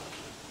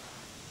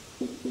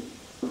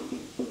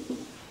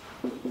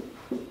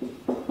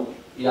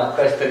ये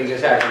आपका इस तरीके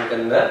से एटम के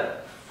अंदर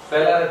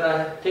फैला रहता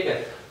है। ठीक है,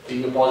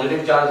 ये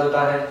पॉजिटिव चार्ज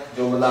होता है,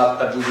 जो मतलब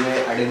तरबूज में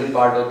एडिबल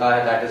पार्ट होता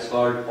है, that is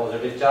called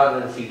positive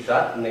charge, and seeds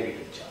are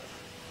negative charge.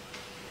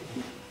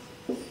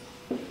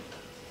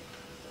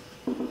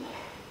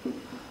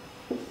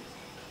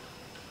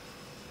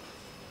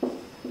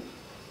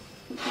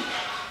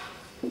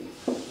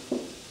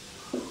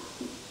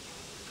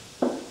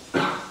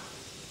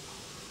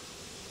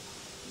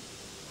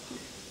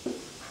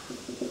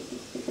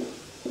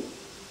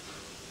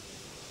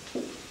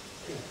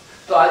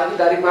 तो आज की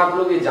तारीख में आप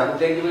लोग ये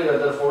जानते हैं कि भाई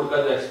रदरफोर्ड का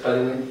जो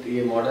एक्सपेरिमेंट,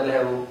 ये मॉडल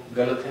है, वो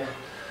गलत है,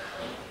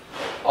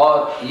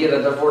 और ये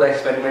रदरफोर्ड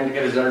एक्सपेरिमेंट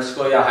के रिजल्ट्स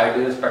को या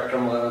हाइड्रोजन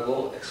स्पेक्ट्रम वगैरह को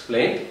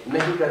एक्सप्लेन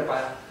नहीं कर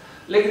पाया।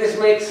 लेकिन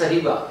इसमें एक सही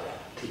बात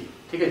है,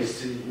 ठीक है,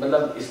 जिससे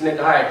मतलब इसने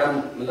कहा एटम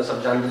मतलब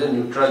सब जानते हैं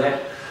न्यूट्रल है,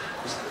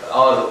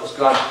 और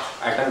उसके बाद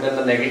एटम के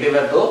अंदर नेगेटिव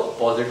है तो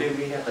पॉजिटिव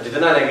भी है, और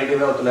जितना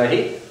नेगेटिव है उतना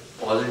ही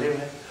पॉजिटिव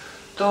है।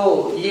 तो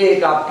ये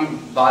एक आपकी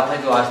बात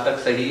है जो आज तक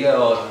सही है,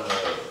 और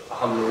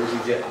हम लोग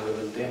चीजें आगे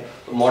बढ़ते हैं।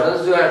 तो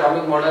मॉडल्स जो है,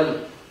 एटॉमिक मॉडल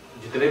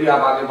जितने भी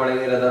आप आगे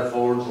पढ़ेंगे,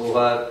 रदरफोर्ड,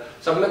 बोहर,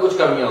 सब में कुछ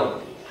कमियां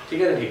होती हैं,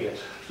 ठीक है ना, ठीक है,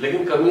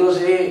 लेकिन कमियों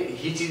से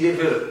ही चीजें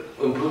फिर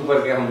इम्प्रूव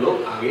करके हम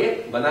लोग आगे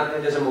बनाते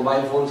हैं। जैसे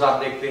मोबाइल फोन्स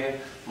आप देखते हैं,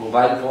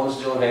 मोबाइल फोन्स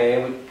जो है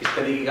वो किस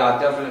तरीके के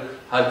आते हैं, फिर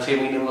हर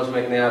 6 महीने में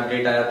उसमें एक नया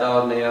अपडेट आ जाता है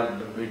और नया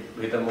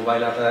बेहतर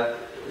मोबाइल आता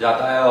है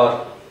जाता है,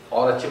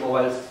 और अच्छे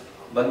मोबाइल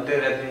बनते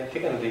रहते हैं,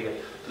 ठीक है ना, ठीक है।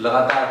 तो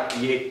लगातार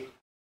ये